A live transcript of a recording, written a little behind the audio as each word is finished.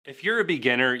If you're a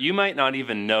beginner, you might not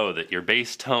even know that your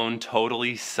bass tone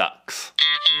totally sucks.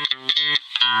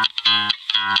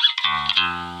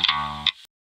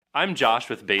 I'm Josh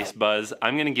with Bass Buzz.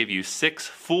 I'm going to give you 6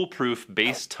 foolproof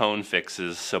bass tone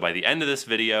fixes so by the end of this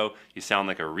video, you sound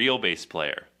like a real bass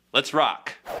player. Let's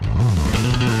rock!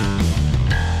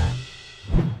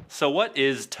 So what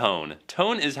is tone?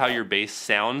 Tone is how your bass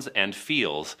sounds and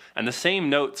feels, and the same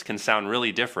notes can sound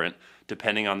really different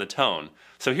depending on the tone.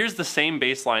 So here's the same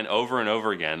bass line over and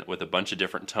over again with a bunch of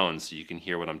different tones so you can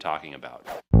hear what I'm talking about.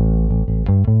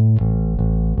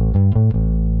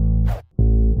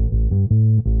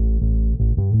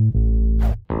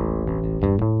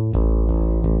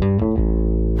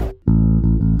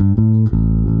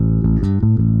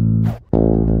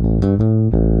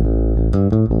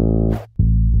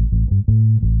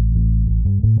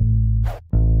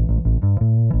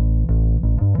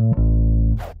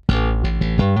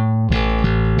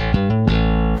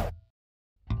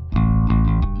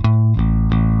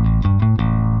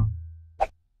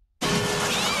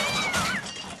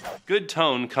 Good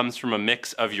tone comes from a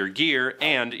mix of your gear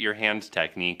and your hand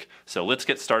technique. So let's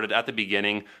get started at the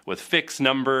beginning with fix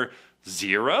number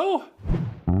 0.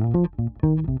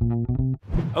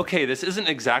 Okay, this isn't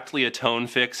exactly a tone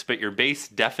fix, but your bass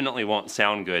definitely won't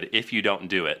sound good if you don't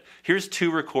do it. Here's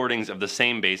 2 recordings of the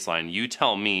same bass line. You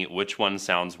tell me which one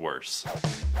sounds worse.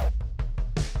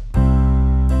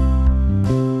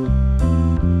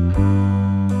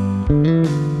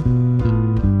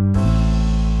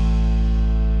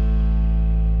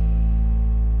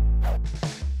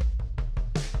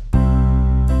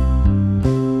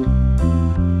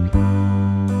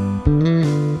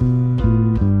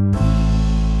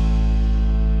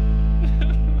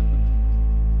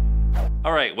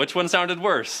 Alright, which one sounded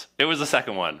worse? It was the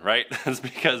second one, right? That's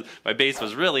because my bass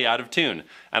was really out of tune.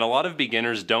 And a lot of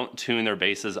beginners don't tune their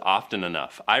basses often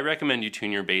enough. I recommend you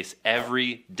tune your bass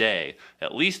every day,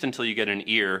 at least until you get an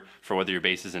ear for whether your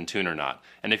bass is in tune or not.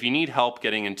 And if you need help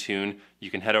getting in tune,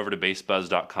 you can head over to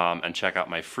bassbuzz.com and check out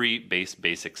my free Bass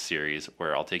Basics series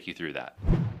where I'll take you through that.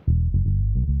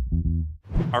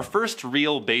 Our first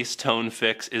real bass tone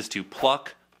fix is to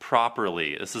pluck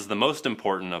properly. This is the most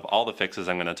important of all the fixes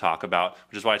I'm going to talk about,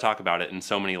 which is why I talk about it in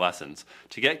so many lessons.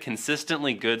 To get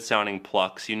consistently good sounding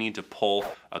plucks, you need to pull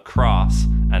across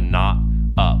and not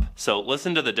up. So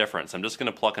listen to the difference. I'm just going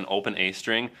to pluck an open A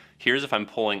string. Here's if I'm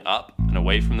pulling up and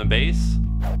away from the bass.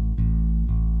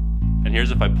 And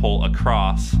here's if I pull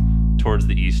across towards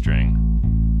the E string.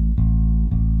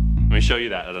 Let me show you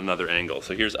that at another angle.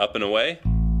 So here's up and away,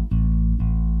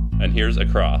 and here's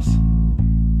across.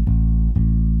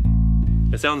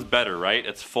 It sounds better, right?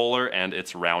 It's fuller and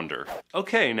it's rounder.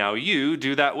 Okay, now you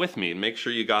do that with me and make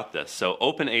sure you got this. So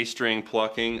open A string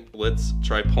plucking. Let's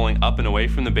try pulling up and away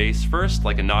from the bass first,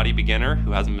 like a naughty beginner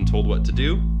who hasn't been told what to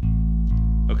do.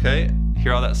 Okay,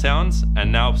 hear how that sounds?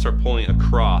 And now start pulling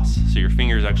across so your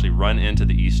fingers actually run into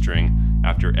the E string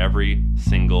after every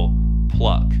single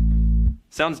pluck.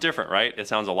 Sounds different, right? It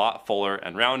sounds a lot fuller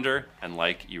and rounder and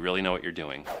like you really know what you're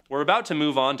doing. We're about to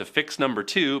move on to fix number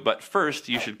 2, but first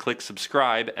you should click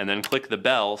subscribe and then click the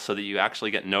bell so that you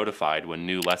actually get notified when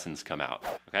new lessons come out.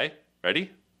 Okay,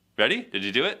 ready? Ready? Did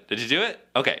you do it? Did you do it?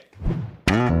 Okay.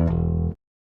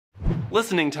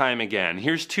 Listening time again.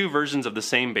 Here's 2 versions of the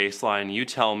same bass line. You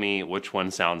tell me which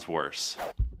one sounds worse.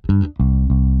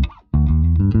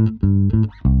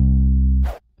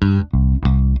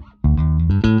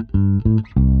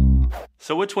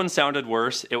 So which one sounded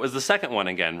worse? It was the second one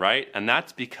again, right? And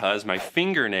that's because my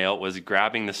fingernail was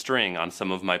grabbing the string on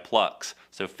some of my plucks.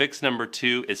 So fix number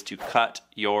 2 is to cut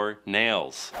your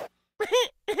nails.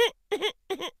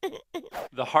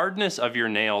 The hardness of your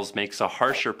nails makes a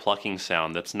harsher plucking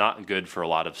sound that's not good for a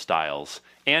lot of styles.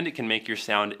 And it can make your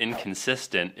sound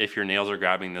inconsistent if your nails are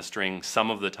grabbing the string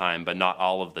some of the time, but not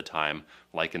all of the time,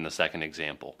 like in the second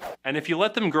example. And if you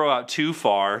let them grow out too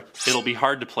far, it'll be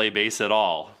hard to play bass at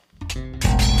all.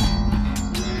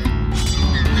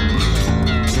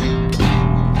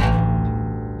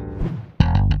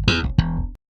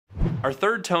 Our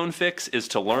third tone fix is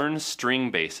to learn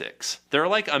string basics. There are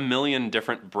like a million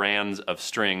different brands of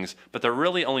strings, but there are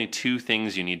really only 2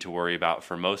 things you need to worry about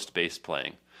for most bass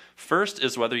playing. First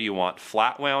is whether you want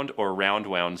flat wound or round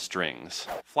wound strings.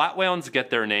 Flat wounds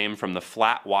get their name from the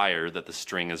flat wire that the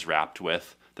string is wrapped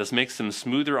with. This makes them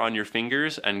smoother on your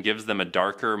fingers and gives them a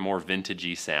darker, more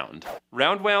vintagey sound.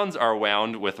 Round wounds are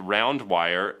wound with round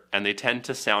wire and they tend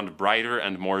to sound brighter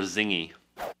and more zingy.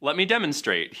 Let me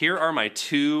demonstrate. Here are my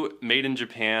 2 made in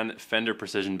Japan Fender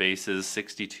Precision basses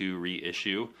 62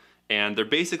 reissue. And they're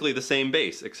basically the same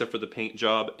bass, except for the paint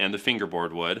job and the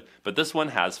fingerboard wood, but this one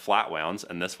has flat wounds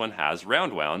and this one has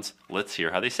round wounds. Let's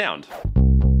hear how they sound.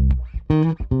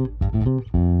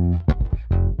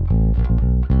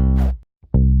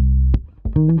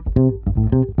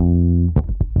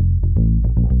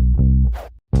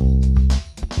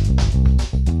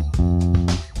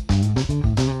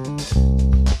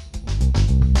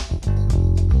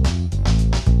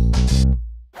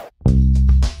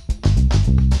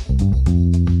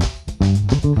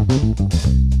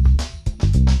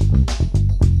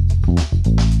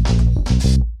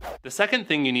 The second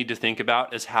thing you need to think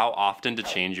about is how often to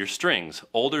change your strings.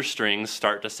 Older strings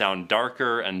start to sound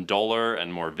darker and duller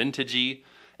and more vintagey,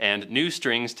 and new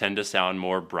strings tend to sound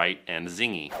more bright and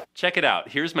zingy. Check it out.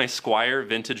 Here's my Squier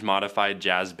vintage modified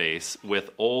jazz bass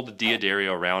with old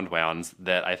Diodario round wounds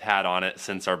that I've had on it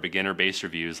since our beginner bass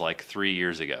reviews like 3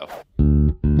 years ago.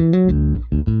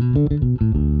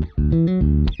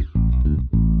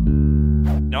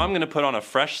 Now I'm going to put on a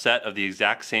fresh set of the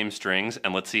exact same strings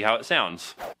and let's see how it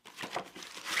sounds.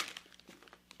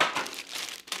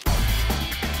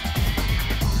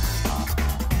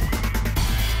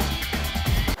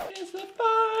 It's the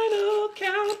final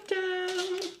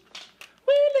countdown.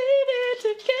 We leave it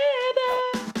together.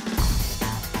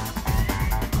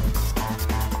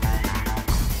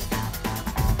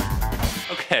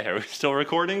 Okay, are we still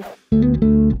recording?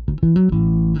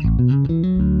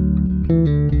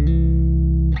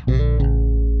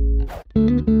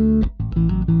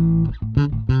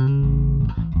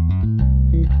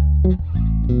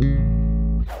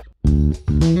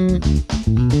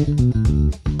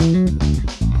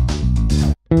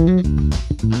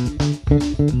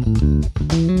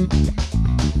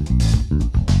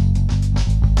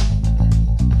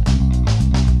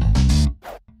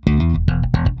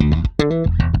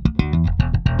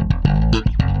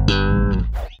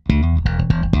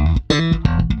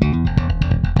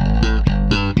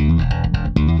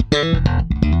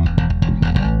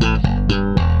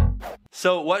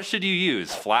 So what should you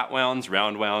use? Flat wounds,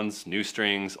 round wounds, new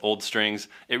strings, old strings?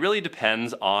 It really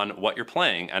depends on what you're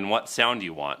playing and what sound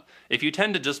you want. If you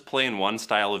tend to just play in one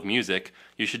style of music,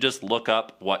 you should just look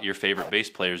up what your favorite bass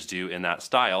players do in that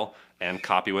style and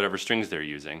copy whatever strings they're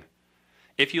using.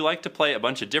 If you like to play a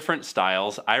bunch of different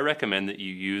styles, I recommend that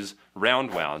you use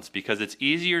round wounds because it's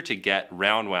easier to get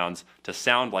round wounds to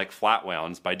sound like flat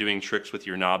wounds by doing tricks with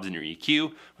your knobs and your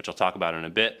EQ, which I'll talk about in a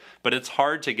bit, but it's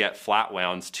hard to get flat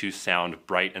wounds to sound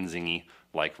bright and zingy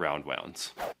like round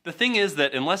wounds. The thing is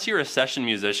that unless you're a session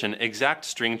musician, exact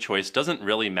string choice doesn't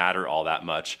really matter all that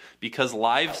much because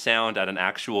live sound at an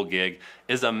actual gig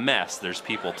is a mess. There's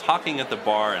people talking at the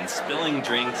bar and spilling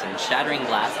drinks and shattering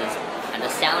glasses, and the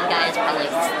sound guy is probably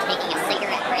taking a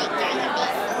cigarette break during the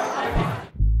bass.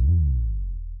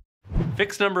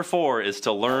 Fix number 4 is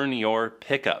to learn your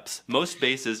pickups. Most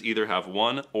basses either have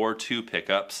 1 or 2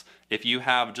 pickups. If you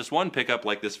have just one pickup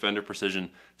like this Fender Precision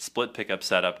split pickup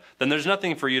setup, then there's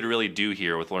nothing for you to really do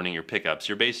here with learning your pickups.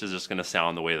 Your bass is just going to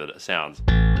sound the way that it sounds.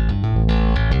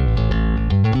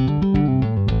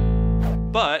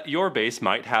 But your bass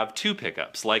might have 2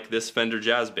 pickups, like this Fender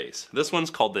Jazz bass. This one's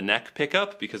called the neck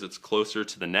pickup because it's closer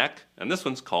to the neck, and this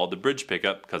one's called the bridge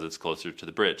pickup because it's closer to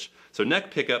the bridge. So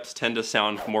neck pickups tend to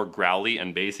sound more growly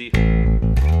and bassy.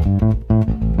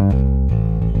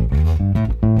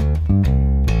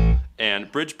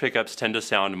 And bridge pickups tend to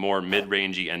sound more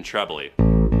mid-rangey and trebly.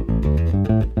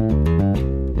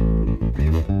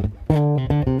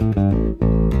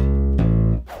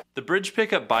 The bridge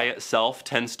pickup by itself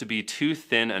tends to be too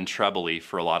thin and trebly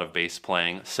for a lot of bass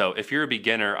playing, so if you're a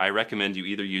beginner, I recommend you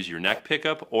either use your neck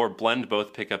pickup or blend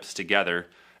both pickups together,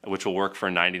 which will work for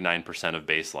 99% of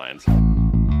bass lines.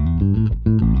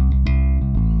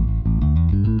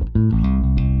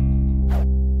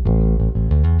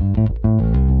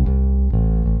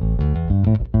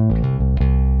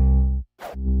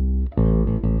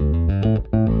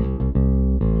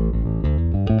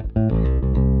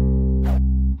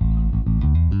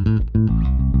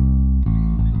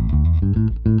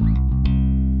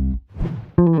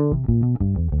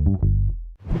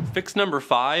 Fix number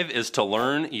 5 is to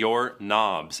learn your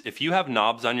knobs. If you have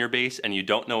knobs on your bass and you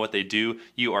don't know what they do,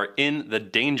 you are in the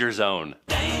danger zone.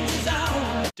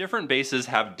 Different basses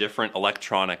have different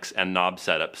electronics and knob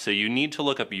setups, so you need to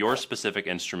look up your specific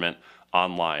instrument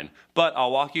online. But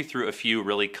I'll walk you through a few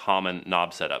really common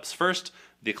knob setups. First,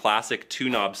 the classic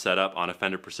 2-knob setup on a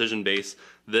Fender Precision bass.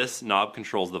 This knob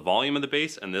controls the volume of the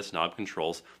bass and this knob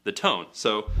controls the tone.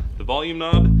 So the volume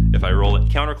knob, if I roll it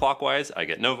counterclockwise, I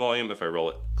get no volume. If I roll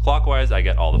it clockwise, I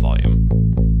get all the volume.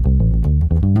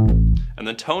 And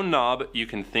the tone knob you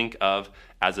can think of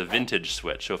as a vintage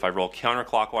switch. So if I roll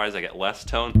counterclockwise, I get less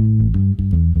tone,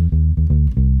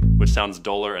 which sounds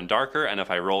duller and darker. And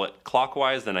if I roll it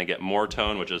clockwise, then I get more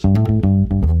tone, which is a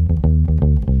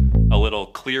little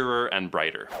clearer and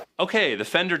brighter. Okay, the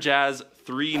Fender Jazz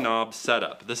 3-knob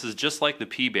setup. This is just like the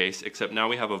P-Bass, except now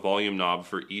we have a volume knob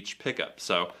for each pickup.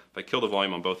 So if I kill the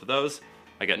volume on both of those,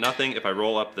 I get nothing. If I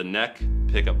roll up the neck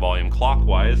pickup volume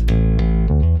clockwise,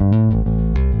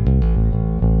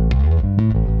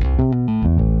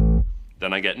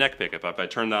 then I get neck pickup. If I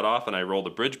turn that off and I roll the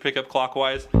bridge pickup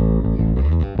clockwise,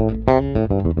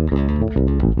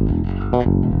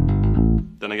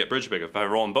 then I get bridge pickup. If I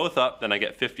roll them both up, then I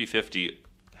get 50-50,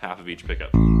 half of each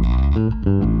pickup.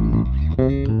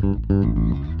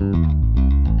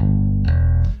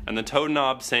 And the tone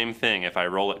knob, same thing. If I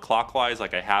roll it clockwise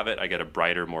like I have it, I get a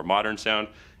brighter, more modern sound.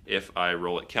 If I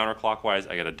roll it counterclockwise,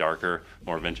 I get a darker,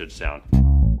 more vintage sound.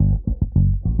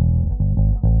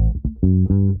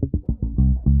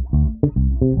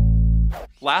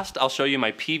 Last, I'll show you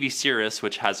my PV Cirrus,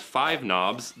 which has 5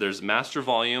 knobs. There's master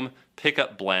volume,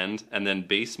 pickup blend, and then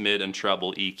bass, mid, and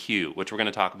treble EQ, which we're going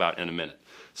to talk about in a minute.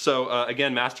 So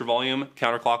again, master volume,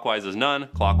 counterclockwise is none,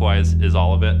 clockwise is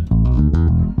all of it.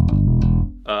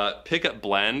 Pickup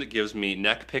blend gives me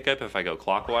neck pickup if I go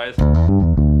clockwise.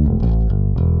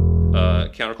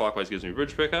 Counterclockwise gives me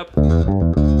bridge pickup.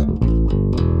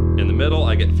 In the middle,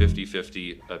 I get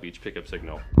 50-50 of each pickup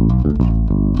signal.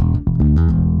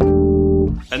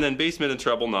 And then bass, mid, and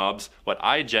treble knobs, what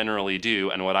I generally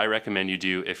do and what I recommend you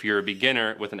do if you're a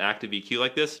beginner with an active EQ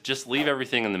like this, just leave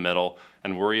everything in the middle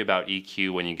and worry about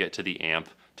EQ when you get to the amp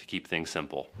to keep things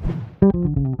simple.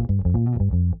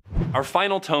 Our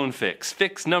final tone fix,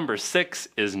 fix number 6,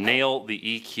 is nail the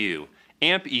EQ.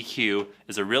 Amp EQ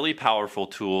is a really powerful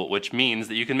tool, which means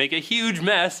that you can make a huge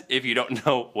mess if you don't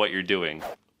know what you're doing.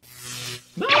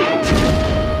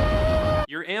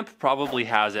 Your amp probably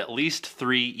has at least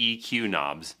 3 EQ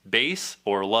knobs: bass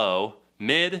or low,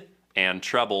 mid, and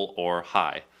treble or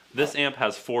high. This amp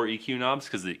has 4 EQ knobs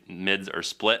because the mids are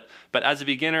split, but as a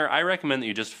beginner, I recommend that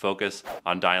you just focus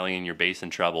on dialing in your bass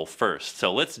and treble first.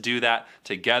 So let's do that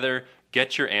together.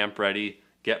 Get your amp ready,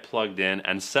 get plugged in,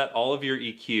 and set all of your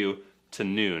EQ to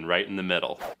noon, right in the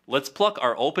middle. Let's pluck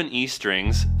our open E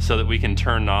strings so that we can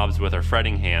turn knobs with our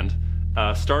fretting hand.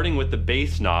 Starting with the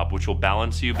bass knob, which will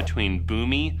balance you between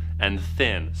boomy and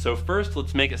thin. So first,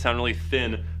 let's make it sound really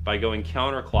thin by going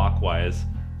counterclockwise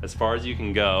as far as you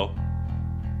can go,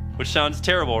 which sounds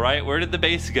terrible, right? Where did the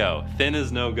bass go? Thin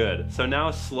is no good. So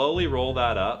now slowly roll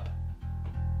that up,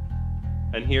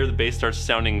 and here the bass starts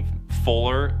sounding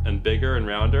fuller and bigger and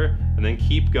rounder, and then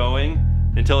keep going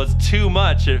until it's too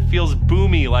much. It feels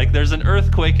boomy, like there's an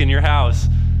earthquake in your house.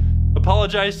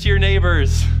 Apologize to your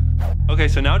neighbors. Okay,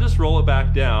 so now just roll it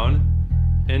back down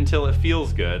until it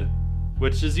feels good,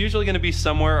 which is usually going to be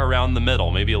somewhere around the middle,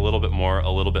 maybe a little bit more,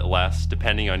 a little bit less,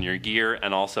 depending on your gear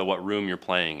and also what room you're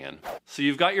playing in. So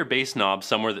you've got your bass knob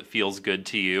somewhere that feels good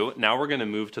to you. Now we're going to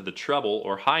move to the treble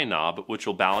or high knob, which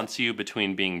will balance you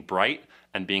between being bright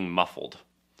and being muffled.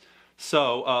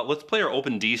 So let's play our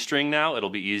open D string now. It'll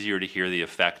be easier to hear the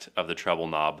effect of the treble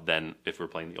knob than if we're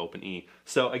playing the open E.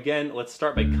 So again, let's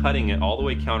start by cutting it all the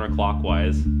way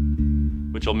counterclockwise,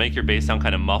 which will make your bass sound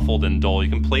kind of muffled and dull.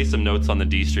 You can play some notes on the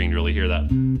D string to really hear that.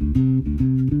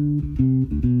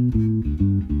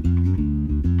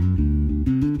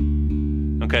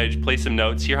 Okay, just play some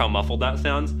notes, hear how muffled that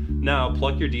sounds. Now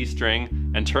pluck your D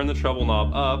string and turn the treble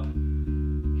knob up.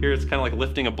 Here it's kind of like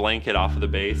lifting a blanket off of the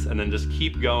bass, and then just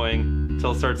keep going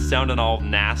until it starts sounding all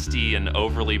nasty and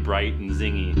overly bright and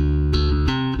zingy.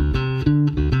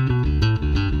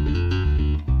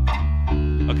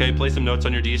 Okay, play some notes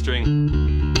on your D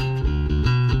string.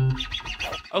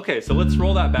 Okay, so let's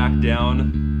roll that back down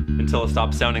until it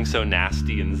stops sounding so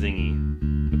nasty and zingy.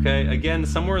 Okay, again,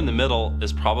 somewhere in the middle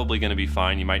is probably going to be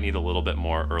fine. You might need a little bit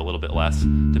more or a little bit less,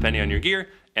 depending on your gear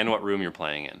and what room you're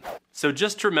playing in. So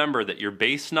just remember that your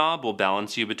bass knob will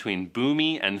balance you between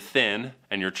boomy and thin,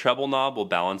 and your treble knob will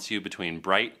balance you between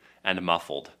bright and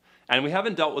muffled. And we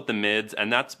haven't dealt with the mids,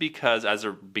 and that's because as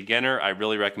a beginner, I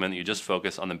really recommend that you just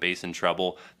focus on the bass and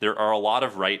treble. There are a lot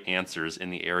of right answers in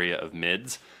the area of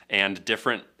mids, and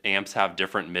different amps have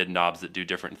different mid knobs that do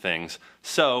different things.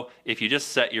 So if you just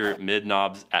set your mid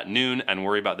knobs at noon and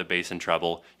worry about the bass and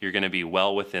treble, you're going to be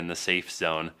well within the safe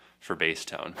zone for bass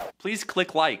tone. Please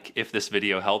click like if this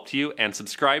video helped you and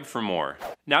subscribe for more.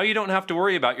 Now you don't have to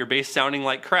worry about your bass sounding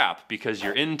like crap because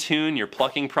you're in tune, you're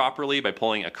plucking properly by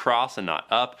pulling across and not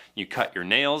up, you cut your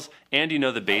nails, and you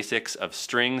know the basics of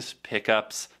strings,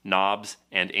 pickups, knobs,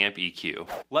 and amp EQ.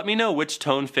 Let me know which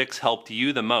tone fix helped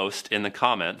you the most in the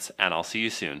comments, and I'll see you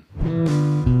soon.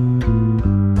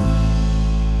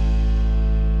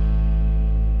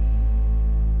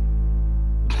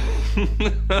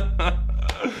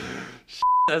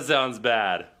 That sounds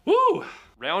bad. Woo!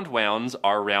 Round wounds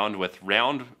are round with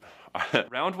round...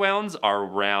 round wounds are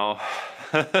round...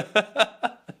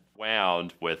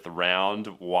 wound with round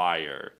wire.